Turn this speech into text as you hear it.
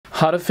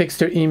How to fix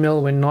your email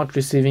when not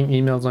receiving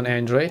emails on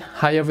Android.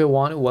 Hi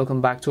everyone,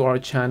 welcome back to our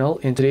channel.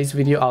 In today's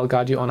video, I'll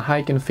guide you on how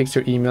you can fix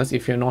your emails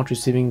if you're not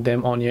receiving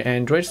them on your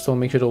Android, so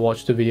make sure to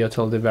watch the video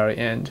till the very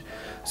end.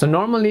 So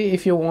normally,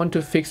 if you want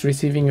to fix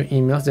receiving your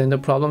emails, then the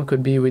problem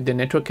could be with the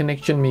network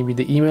connection, maybe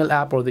the email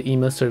app or the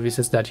email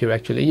services that you're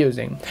actually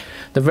using.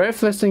 The very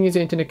first thing is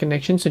the internet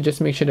connection, so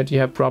just make sure that you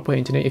have proper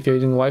internet. If you're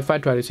using Wi-Fi,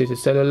 try to switch to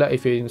cellular.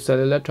 If you're using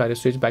cellular, try to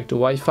switch back to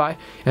Wi-Fi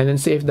and then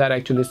see if that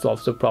actually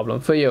solves the problem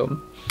for you.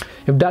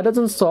 If that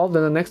doesn't solve,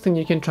 then the next thing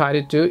you can try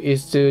to do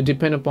is to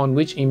depend upon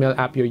which email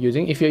app you're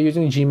using. If you're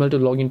using Gmail to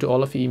log into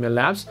all of your email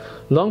apps,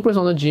 long press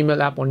on the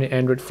Gmail app on your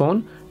Android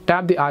phone,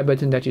 tap the I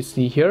button that you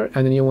see here,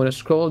 and then you want to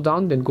scroll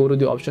down, then go to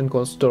the option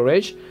called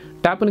storage.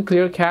 Tap on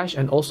clear cache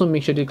and also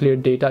make sure to clear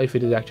data if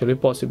it is actually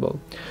possible.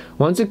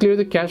 Once you clear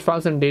the cache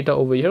files and data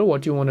over here,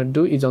 what you want to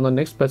do is on the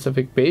next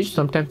specific page.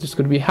 Sometimes this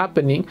could be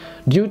happening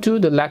due to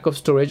the lack of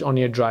storage on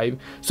your drive.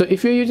 So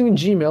if you're using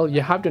Gmail,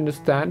 you have to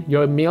understand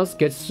your mails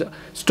gets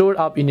stored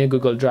up in your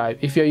Google Drive.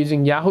 If you're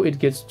using Yahoo, it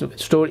gets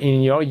stored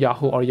in your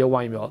Yahoo or your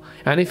Ymail.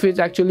 And if it's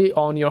actually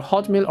on your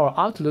Hotmail or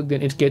Outlook,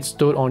 then it gets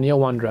stored on your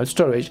OneDrive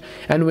storage.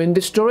 And when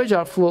the storage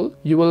are full,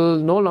 you will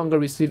no longer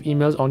receive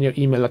emails on your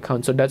email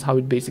account. So that's how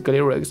it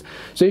basically works.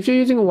 So if you're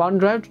using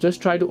OneDrive,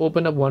 just try to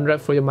open up OneDrive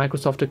for your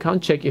Microsoft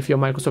account. Check if your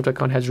Microsoft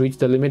account has reached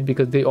the limit,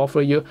 because they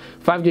offer you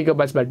 5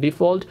 GB by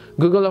default.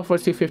 Google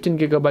offers you 15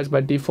 GB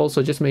by default,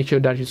 so just make sure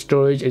that your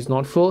storage is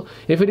not full.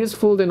 If it is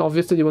full, then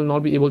obviously you will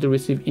not be able to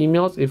receive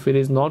emails. If it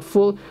is not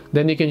full,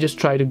 then you can just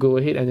try to go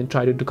ahead and then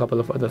try to do a couple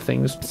of other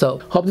things. So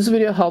hope this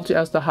video helped you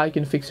as to how you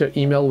can fix your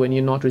email when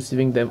you're not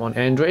receiving them on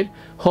Android.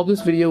 Hope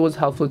this video was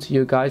helpful to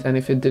you guys, and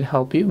if it did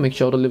help you, make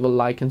sure to leave a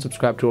like and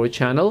subscribe to our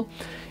channel.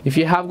 If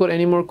you have got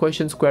any more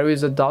questions,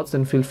 queries or doubts,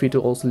 then feel free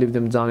to also leave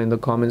them down in the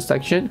comment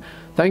section.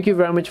 Thank you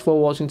very much for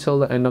watching till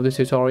the end of this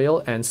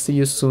tutorial, and see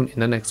you soon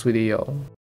in the next video.